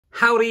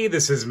Howdy,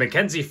 this is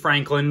Mackenzie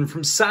Franklin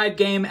from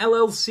SideGame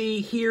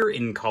LLC here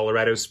in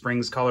Colorado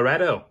Springs,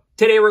 Colorado.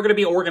 Today we're going to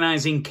be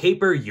organizing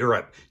Caper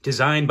Europe,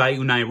 designed by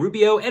Unai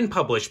Rubio and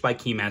published by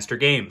Keymaster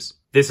Games.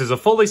 This is a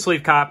fully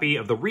sleeved copy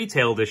of the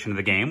retail edition of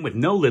the game with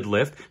no lid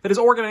lift that is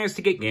organized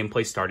to get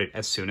gameplay started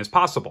as soon as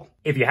possible.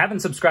 If you haven't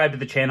subscribed to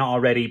the channel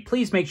already,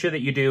 please make sure that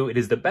you do. It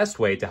is the best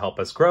way to help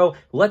us grow.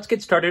 Let's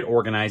get started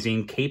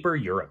organizing Caper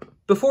Europe.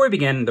 Before we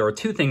begin, there are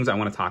two things I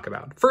want to talk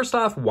about. First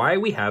off, why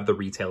we have the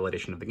retail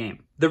edition of the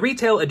game. The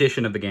retail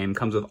edition of the game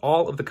comes with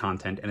all of the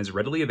content and is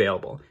readily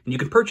available, and you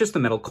can purchase the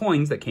metal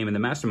coins that came in the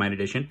Mastermind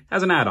edition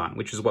as an add-on,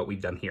 which is what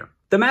we've done here.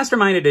 The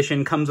Mastermind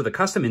edition comes with a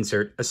custom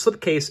insert, a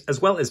slipcase, as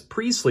well as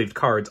pre-sleeved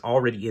cards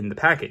already in the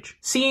package.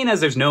 Seeing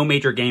as there's no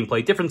major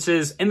gameplay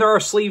differences, and there are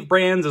sleeve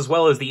brands as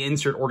well as the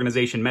insert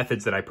organization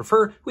methods that I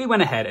prefer, we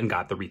went ahead and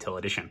got the retail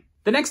edition.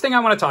 The next thing I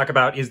want to talk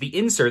about is the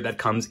insert that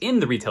comes in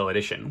the retail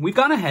edition. We've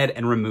gone ahead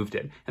and removed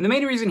it, and the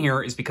main reason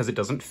here is because it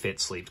doesn't fit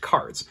sleeved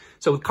cards.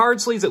 So with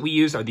card sleeves that we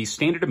use are these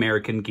standard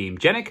American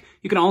Gamegenic.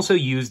 You can also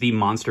use the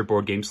Monster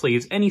board game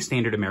sleeves. Any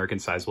standard American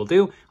size will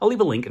do. I'll leave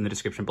a link in the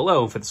description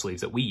below for the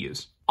sleeves that we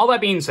use. All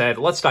that being said,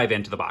 let's dive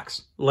into the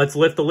box. Let's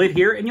lift the lid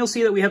here, and you'll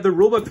see that we have the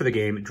rulebook for the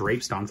game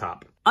draped on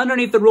top.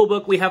 Underneath the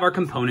rulebook, we have our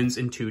components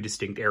in two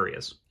distinct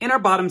areas. In our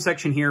bottom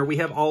section here, we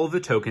have all of the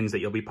tokens that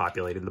you'll be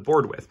populating the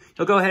board with.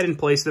 You'll go ahead and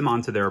place them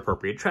onto their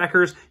appropriate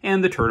trackers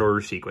and the turn order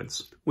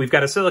sequence. We've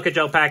got a silica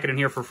gel packet in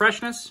here for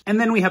freshness, and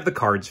then we have the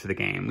cards for the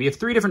game. We have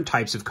three different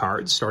types of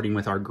cards, starting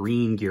with our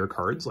green gear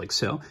cards, like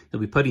so. You'll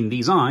be putting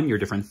these on your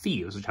different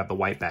thieves, which have the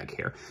white back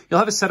here. You'll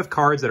have a set of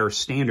cards that are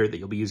standard that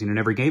you'll be using in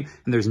every game,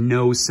 and there's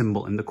no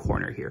symbol in the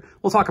corner here.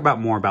 We'll talk about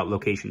more about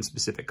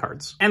location-specific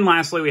cards. And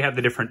lastly, we have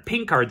the different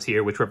pink cards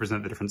here, which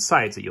represent the different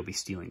sides that you'll be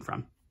stealing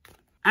from.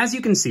 As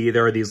you can see,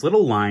 there are these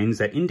little lines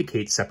that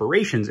indicate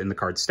separations in the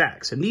card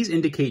stacks, and these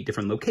indicate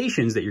different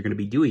locations that you're going to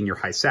be doing your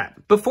heist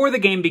at. Before the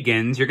game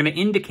begins, you're going to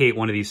indicate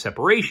one of these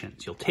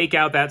separations. You'll take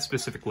out that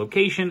specific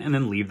location and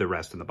then leave the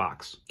rest in the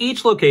box.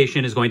 Each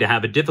location is going to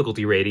have a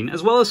difficulty rating,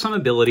 as well as some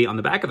ability on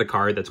the back of the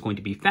card that's going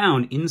to be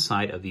found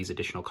inside of these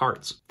additional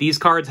cards. These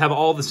cards have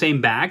all the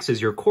same backs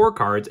as your core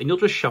cards, and you'll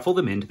just shuffle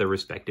them into their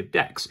respective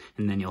decks,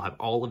 and then you'll have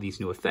all of these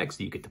new effects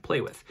that you get to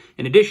play with.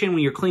 In addition,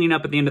 when you're cleaning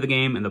up at the end of the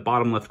game, in the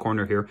bottom left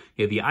corner here,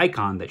 you have the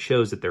icon that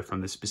shows that they're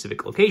from this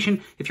specific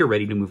location if you're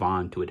ready to move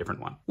on to a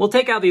different one. We'll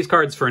take out these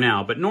cards for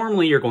now, but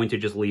normally you're going to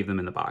just leave them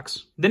in the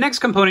box. The next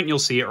component you'll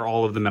see are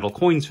all of the metal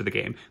coins for the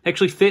game. They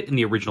actually fit in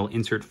the original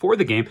insert for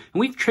the game, and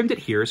we've trimmed it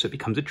here so it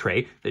becomes a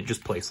tray that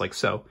just placed like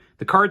so.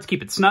 The cards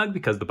keep it snug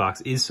because the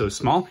box is so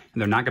small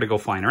and they're not going to go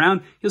flying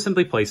around. You'll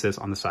simply place this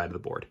on the side of the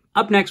board.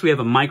 Up next, we have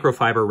a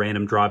microfiber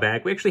random draw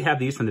bag. We actually have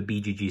these from the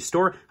BGG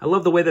store. I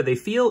love the way that they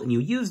feel, and you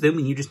use them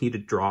and you just need to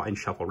draw and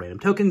shuffle random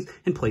tokens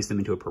and place them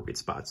into appropriate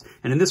spots.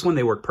 And in this one,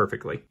 they work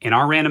perfectly. In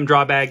our random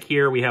draw bag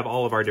here, we have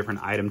all of our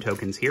different item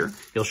tokens here.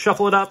 You'll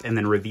shuffle it up and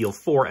then reveal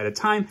 4 at a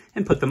time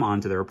and put them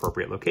onto their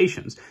appropriate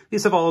locations.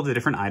 These have all of the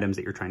different items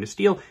that you're trying to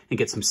steal and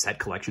get some set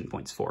collection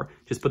points for.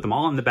 Just put them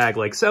all in the bag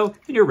like so,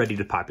 and you're ready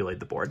to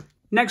populate the board.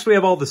 Next, we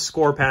have all the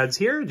score pads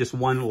here, just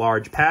one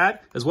large pad,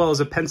 as well as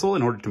a pencil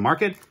in order to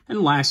mark it.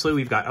 And lastly,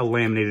 we've got a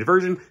laminated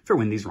version for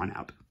when these run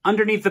out.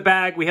 Underneath the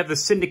bag, we have the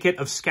Syndicate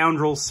of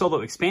Scoundrels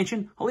solo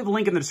expansion. I'll leave a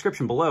link in the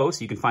description below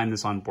so you can find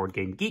this on Board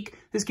Game Geek.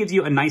 This gives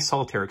you a nice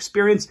solitaire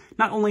experience,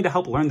 not only to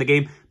help learn the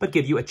game, but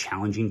give you a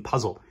challenging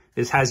puzzle.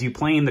 This has you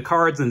playing the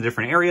cards in the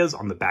different areas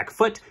on the back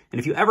foot, and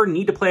if you ever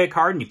need to play a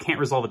card and you can't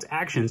resolve its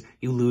actions,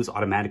 you lose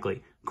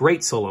automatically.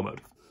 Great solo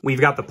mode. We've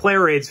got the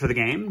player aids for the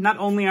game. Not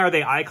only are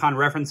they icon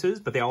references,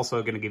 but they also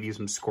are going to give you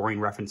some scoring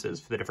references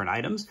for the different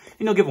items,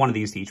 and you'll give one of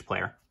these to each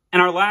player.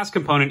 And our last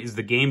component is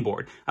the game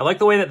board. I like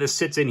the way that this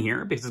sits in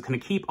here because it's going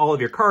to keep all of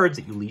your cards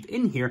that you leave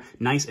in here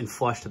nice and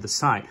flush to the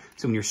side.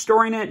 So when you're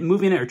storing it,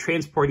 moving it, or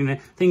transporting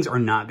it, things are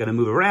not going to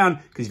move around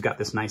because you've got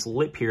this nice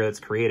lip here that's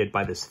created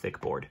by this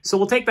thick board. So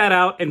we'll take that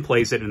out and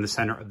place it in the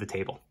center of the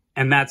table.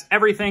 And that's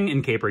everything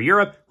in Caper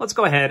Europe. Let's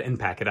go ahead and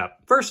pack it up.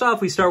 First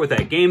off, we start with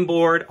that game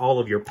board, all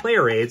of your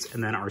player aids,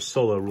 and then our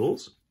solo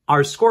rules,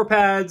 our score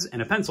pads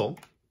and a pencil,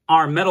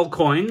 our metal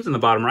coins in the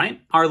bottom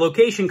right, our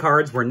location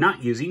cards we're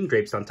not using,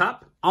 draped on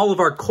top, all of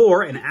our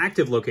core and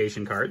active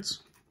location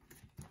cards,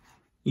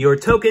 your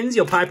tokens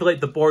you'll populate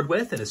the board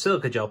with in a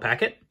silica gel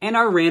packet, and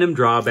our random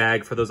draw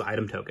bag for those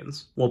item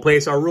tokens. We'll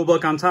place our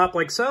rulebook on top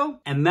like so,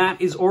 and that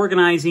is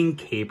organizing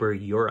Caper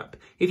Europe.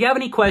 If you have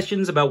any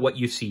questions about what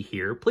you see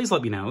here, please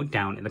let me know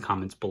down in the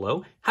comments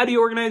below. How do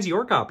you organize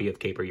your copy of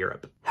Caper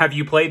Europe? Have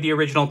you played the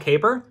original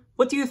Caper?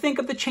 What do you think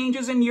of the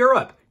changes in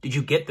Europe? Did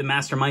you get the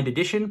Mastermind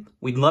edition?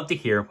 We'd love to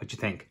hear what you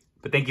think.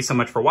 But thank you so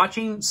much for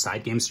watching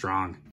SideGame Strong.